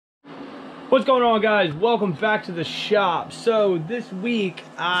What's going on, guys? Welcome back to the shop. So this week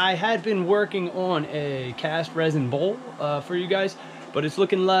I had been working on a cast resin bowl for you guys, but it's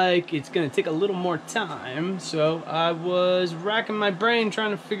looking like it's gonna take a little more time. So I was racking my brain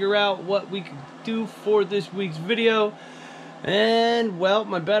trying to figure out what we could do for this week's video. And well,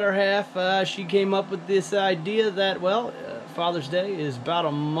 my better half, she came up with this idea that, well, Father's Day is about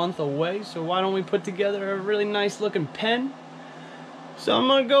a month away, so why don't we put together a really nice looking pen? So I'm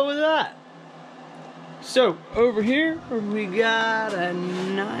gonna go with that. So over here we got a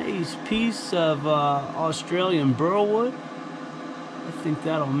nice piece of Australian burl wood. I think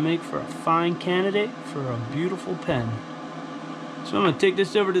that'll make for a fine candidate for a beautiful pen. So I'm going to take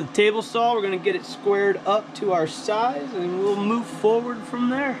this over to the table saw. We're going to get it squared up to our size and we'll move forward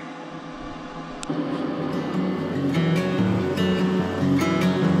from there.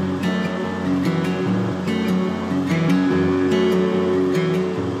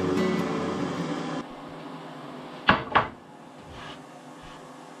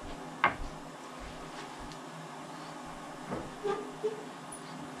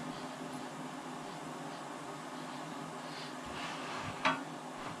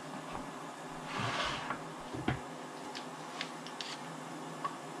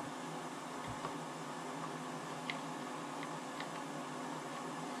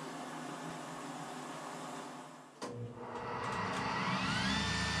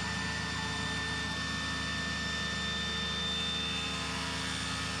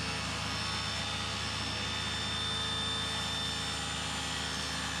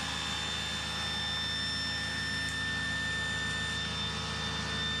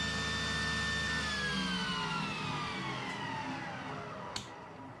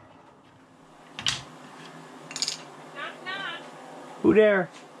 Who there?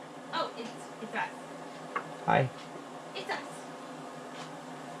 Oh, it's us. Hi. It's us.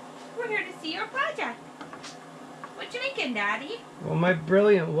 We're here to see your project. What you making, Daddy? Well, my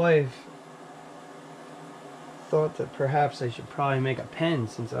brilliant wife thought that perhaps I should probably make a pen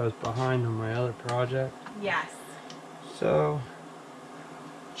since I was behind on my other project. Yes. So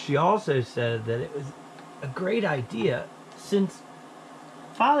she also said that it was a great idea since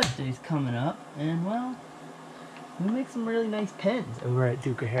Father's Day's coming up, and well, we make some really nice pens over at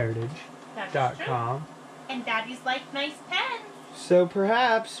Duka Heritage.com. That's true. And Daddy's like nice pens. So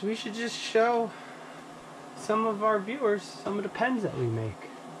perhaps we should just show some of our viewers some of the pens that we make.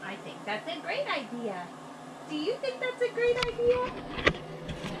 I think that's a great idea. Do you think that's a great idea?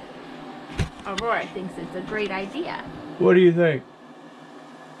 Aurora thinks it's a great idea. What do you think?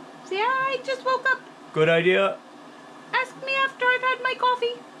 See, I just woke up. Good idea? Ask me after I've had my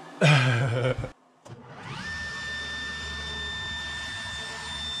coffee.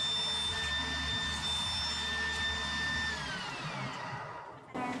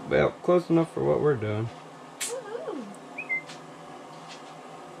 Well, close enough for what we're doing. Woohoo!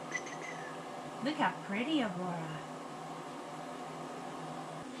 Look how pretty, Aurora.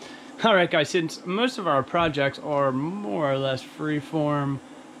 Alright guys, since most of our projects are more or less freeform,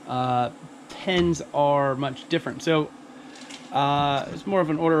 pens are much different. So it's more of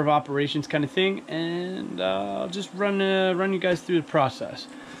an order of operations kind of thing, and I'll just run you guys through the process.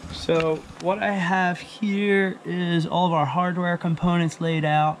 So what I have here is all of our hardware components laid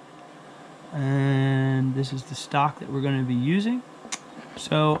out, and this is the stock that we're going to be using.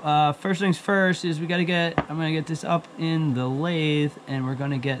 So first things first is I'm going to get this up in the lathe, and we're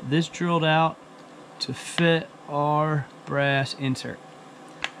going to get this drilled out to fit our brass insert.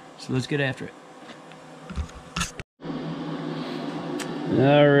 So let's get after it.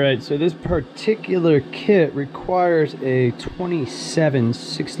 Alright, so this particular kit requires a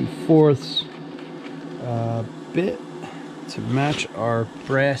 27/64 bit to match our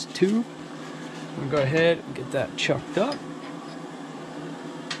brass tube. I'm going to go ahead and get that chucked up.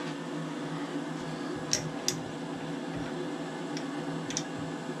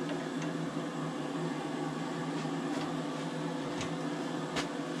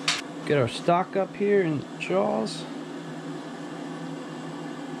 Get our stock up here in the jaws.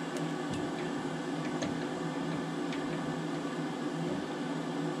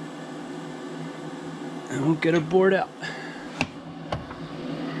 And we'll get her bored out.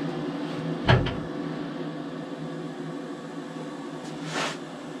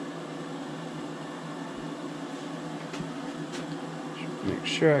 Make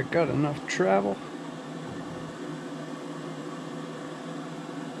sure I got enough travel.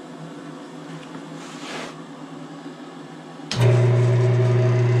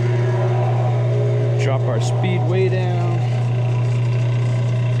 Drop our speed way down.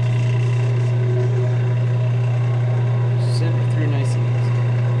 Send it through nice and easy.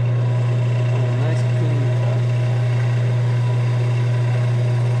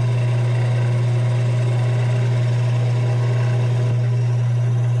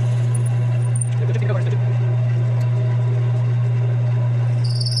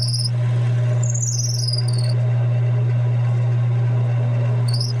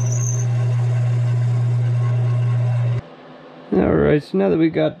 Alright, so now that we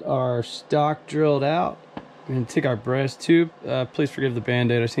got our stock drilled out, we're going to take our brass tube. Please forgive the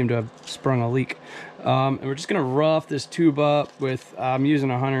band-aid, I seem to have sprung a leak. And we're just going to rough this tube up with, I'm using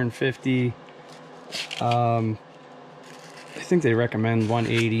 150. I think they recommend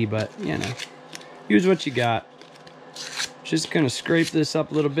 180, but you know, use what you got. Just going to scrape this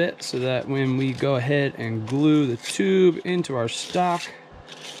up a little bit so that when we go ahead and glue the tube into our stock,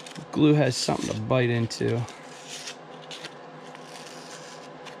 the glue has something to bite into.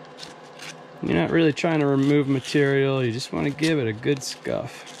 You're not really trying to remove material, you just want to give it a good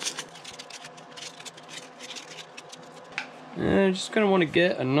scuff. And I'm just going to want to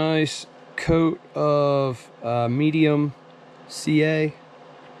get a nice coat of medium CA.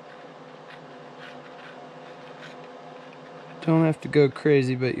 Don't have to go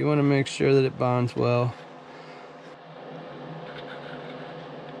crazy, but you want to make sure that it bonds well.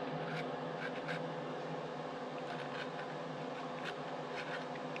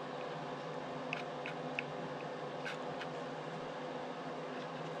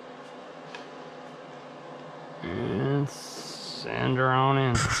 And send her on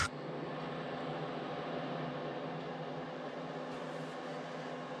in.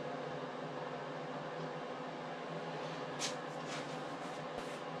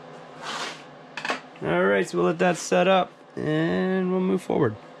 Alright, so we'll let that set up and we'll move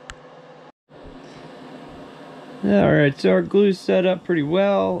forward. Alright, so our glue's set up pretty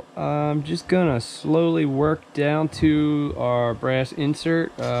well. I'm just gonna slowly work down to our brass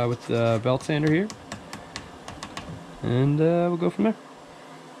insert with the belt sander here. And we'll go from there.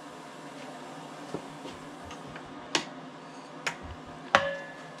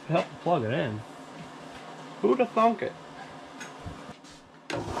 Help plug it in. Who'd have thunk it?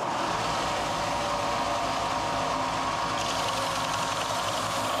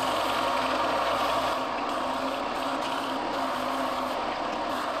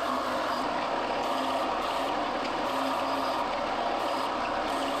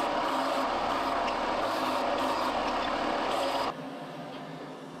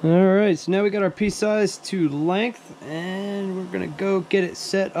 Alright, so now we got our piece size to length, and we're gonna go get it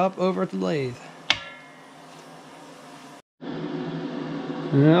set up over at the lathe.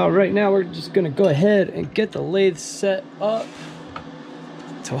 Now, right now we're just gonna go ahead and get the lathe set up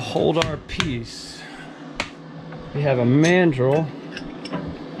to hold our piece. We have a mandrel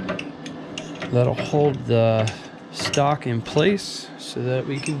that'll hold the stock in place so that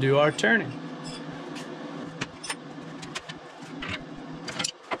we can do our turning.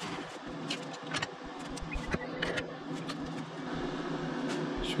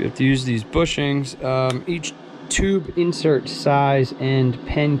 We have to use these bushings. Each tube insert size and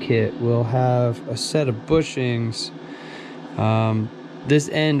pen kit will have a set of bushings. This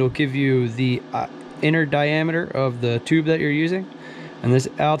end will give you the inner diameter of the tube that you're using, and this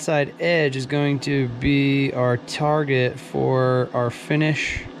outside edge is going to be our target for our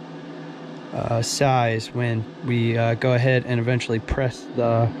finish size when we go ahead and eventually press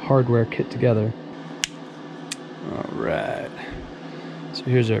the hardware kit together. All right. So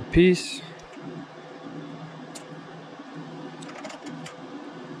here's our piece.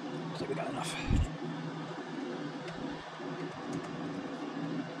 Looks like we got enough.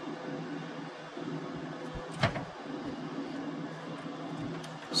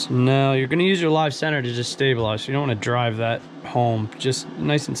 So now you're going to use your live center to just stabilize. So you don't want to drive that home. Just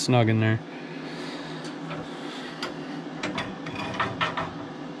nice and snug in there.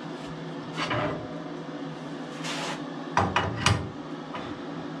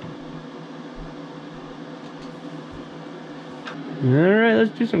 Alright,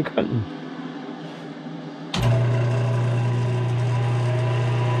 let's do some cutting.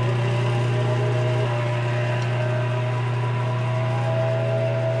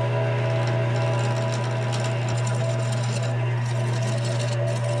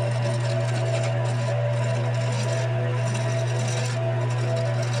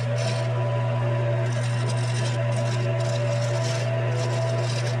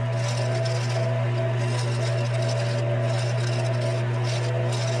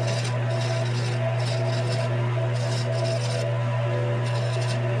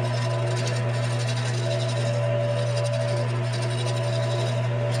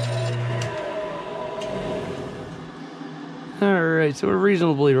 Alright, so we're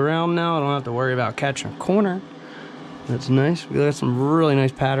reasonably round now. I don't have to worry about catching a corner. That's nice. We got some really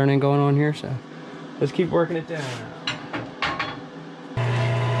nice patterning going on here, so let's keep working it down.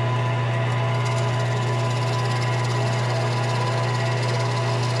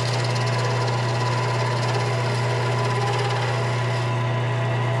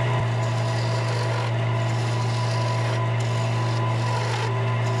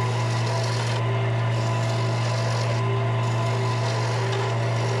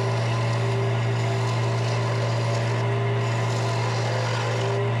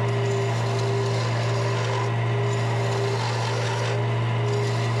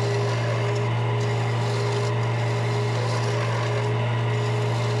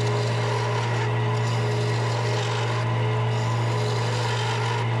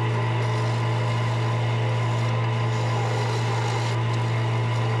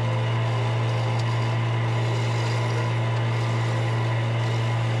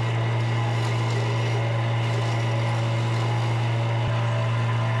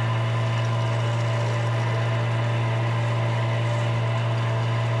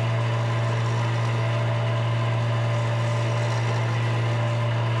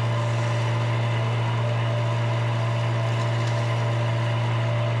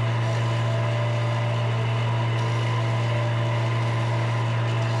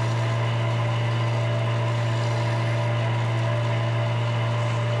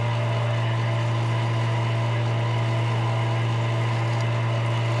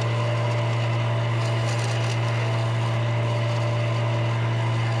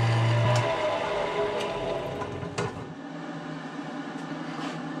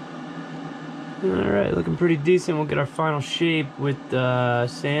 Alright, looking pretty decent. We'll get our final shape with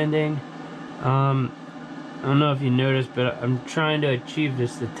sanding. I don't know if you noticed, but I'm trying to achieve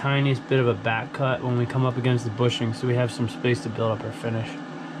just the tiniest bit of a back cut when we come up against the bushing, so we have some space to build up our finish.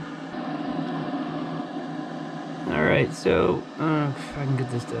 Alright, so if I can get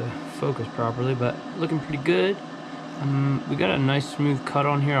this to focus properly, but looking pretty good. We got a nice smooth cut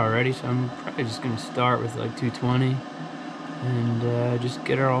on here already, so I'm probably just going to start with like 220 and just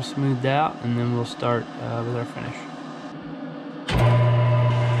get her all smoothed out, and then we'll start with our finish.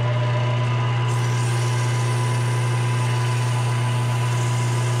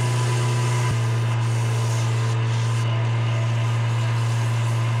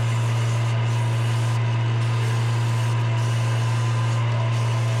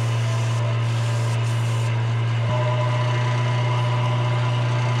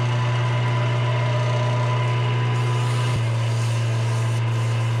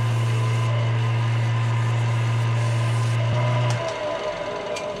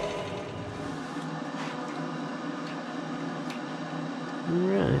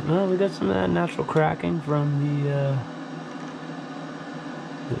 Alright, well, we got some of that natural cracking from the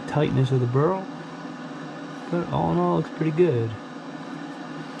tightness of the burl, but all in all, it looks pretty good.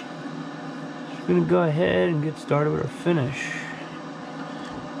 Just gonna go ahead and get started with our finish.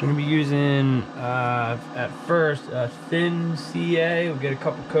 We're gonna be using at first a thin CA. We'll get a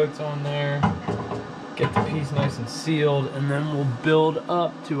couple coats on there, get the piece nice and sealed, and then we'll build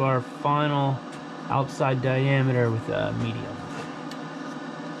up to our final outside diameter with a medium.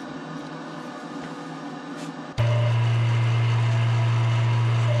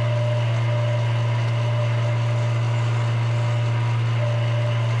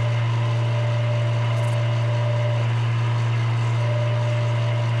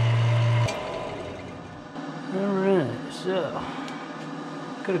 So,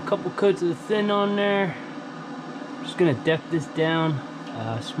 got a couple coats of the thin on there. Just gonna deck this down,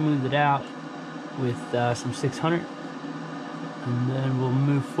 smooth it out with some 600, and then we'll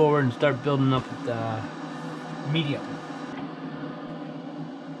move forward and start building up with the medium.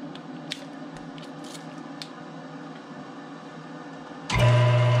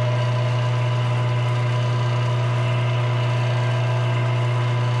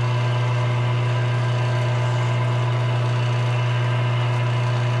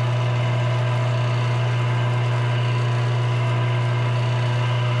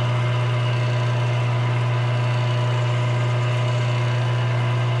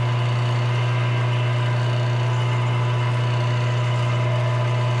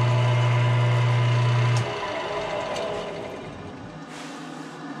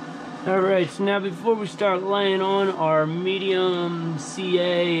 Alright, so now before we start laying on our medium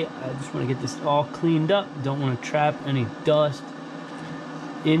CA, I just want to get this all cleaned up. Don't want to trap any dust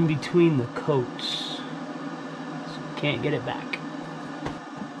in between the coats, so can't get it back.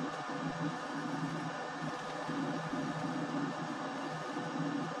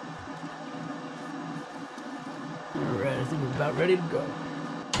 Alright, I think we're about ready to go.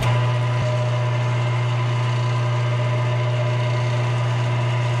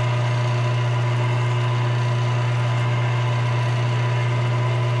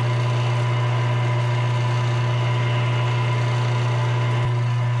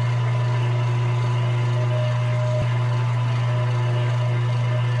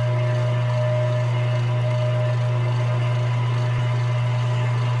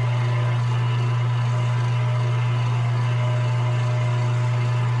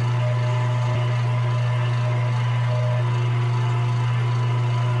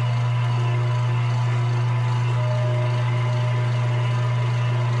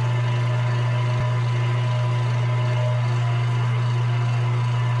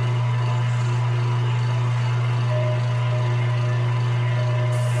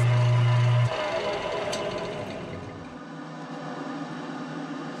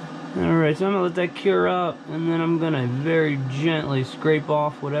 Alright, so I'm going to let that cure up, and then I'm going to very gently scrape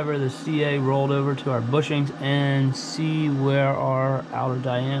off whatever the CA rolled over to our bushings and see where our outer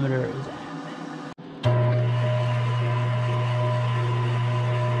diameter is at.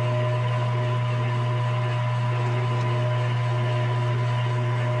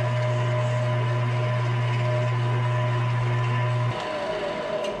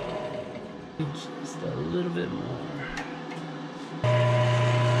 Just a little bit more.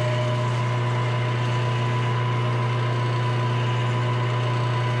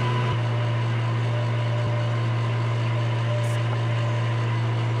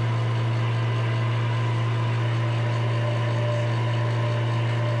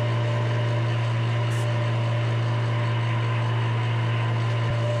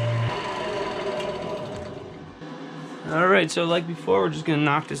 All right, so like before, we're just gonna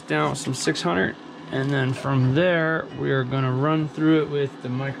knock this down with some 600, and then from there, we are gonna run through it with the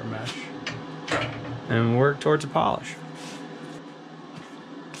micro mesh and work towards a polish.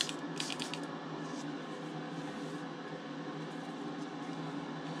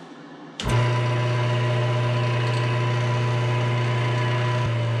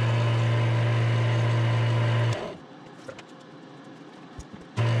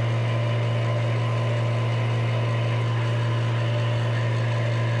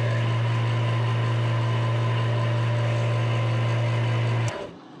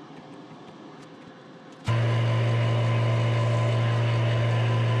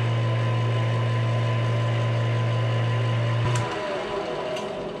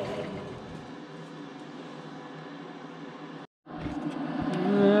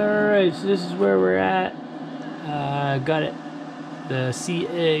 Alright, so this is where we're at. Got it, the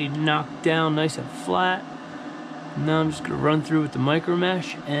CA knocked down nice and flat. Now I'm just going to run through with the micro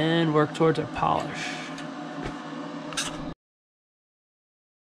mesh and work towards a polish.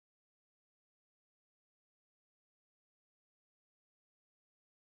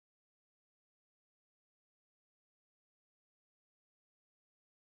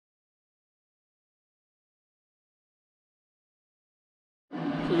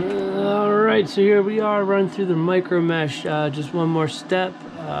 Alright, so here we are running through the micro mesh. Just one more step.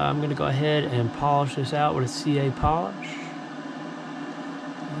 I'm going to go ahead and polish this out with a CA polish.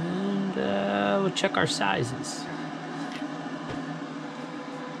 And we'll check our sizes.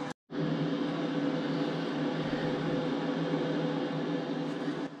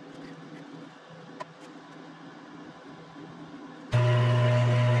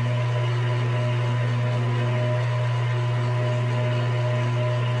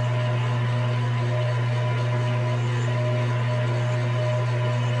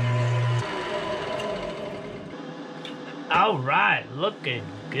 All right, looking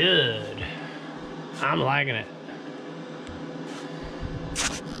good. I'm liking it.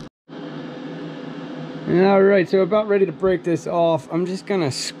 All right, so about ready to break this off. I'm just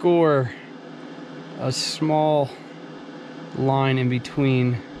gonna score a small line in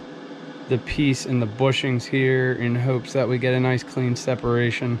between the piece and the bushings here in hopes that we get a nice clean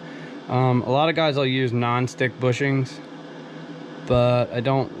separation. A lot of guys will use non-stick bushings, but I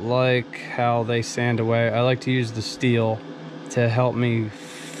don't like how they sand away. I like to use the steel to help me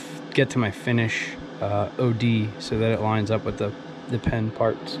get to my finish OD so that it lines up with the pen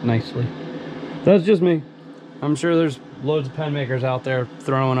parts nicely. That's just me. I'm sure there's loads of pen makers out there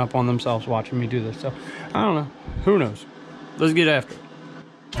throwing up on themselves watching me do this, so I don't know. Who knows? Let's get after it.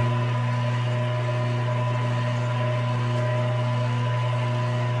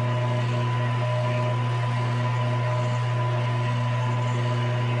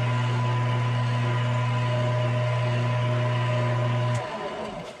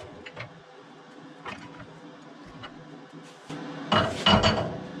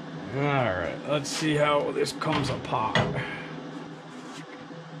 Alright, let's see how this comes apart.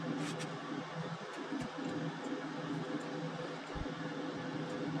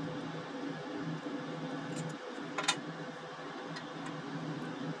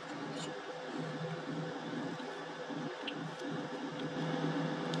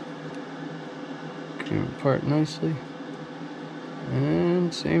 Came apart nicely.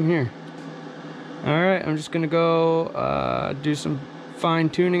 And same here. Alright, I'm just gonna go do some fine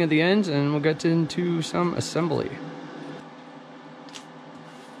tuning at the ends and we'll get into some assembly.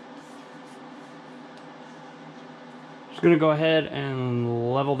 Just gonna go ahead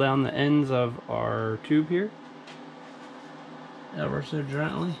and level down the ends of our tube here ever so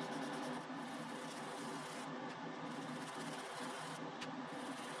gently.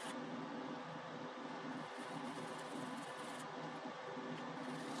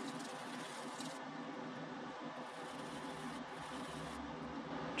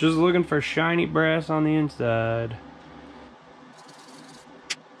 Just looking for shiny brass on the inside.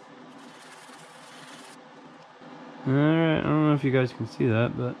 Alright, I don't know if you guys can see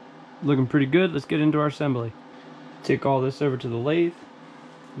that, but looking pretty good. Let's get into our assembly. Take all this over to the lathe,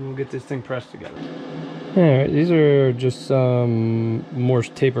 and we'll get this thing pressed together. Alright, these are just some Morse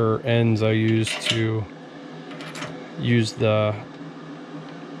taper ends I use to use the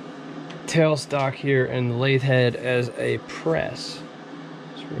tailstock here and the lathe head as a press.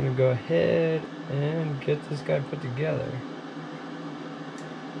 We're gonna go ahead and get this guy put together.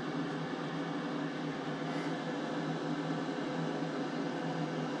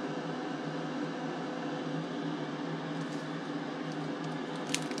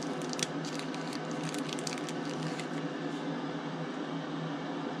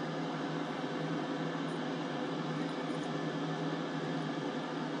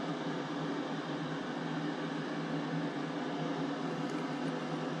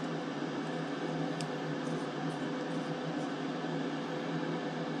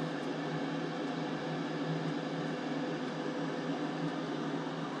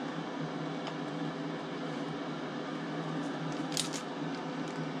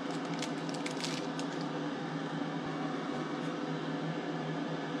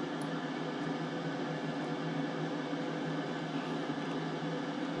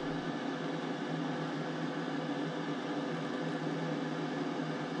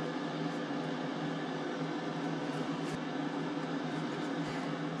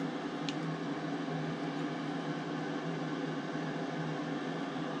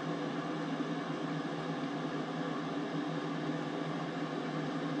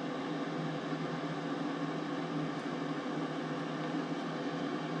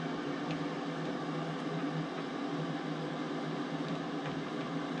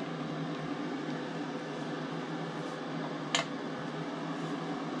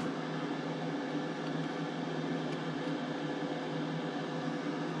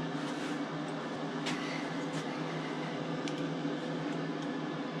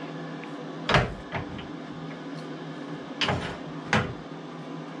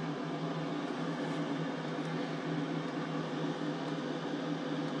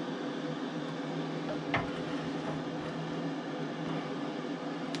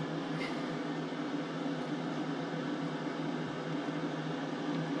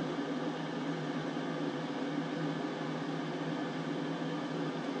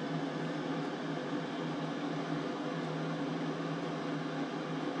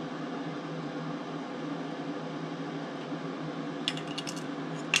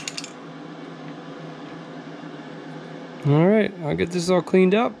 All right, I'll get this all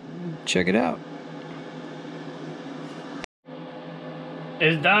cleaned up. Check it out.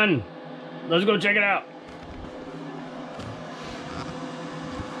 It's done. Let's go check it out.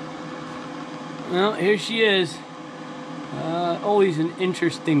 Well, here she is. Always an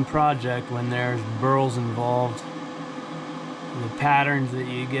interesting project when there's burls involved. The patterns that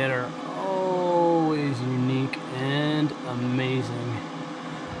you get are always unique and amazing.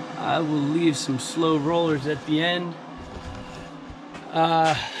 I will leave some slow rollers at the end.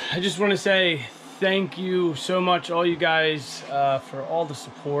 I just want to say thank you so much, all you guys, for all the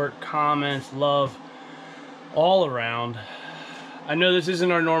support, comments, love, all around. I know this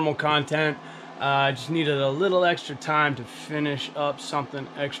isn't our normal content. I just needed a little extra time to finish up something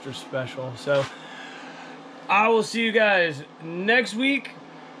extra special. So I will see you guys next week.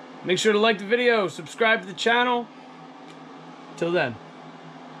 Make sure to like the video, subscribe to the channel. Till then,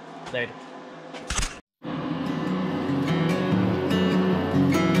 later.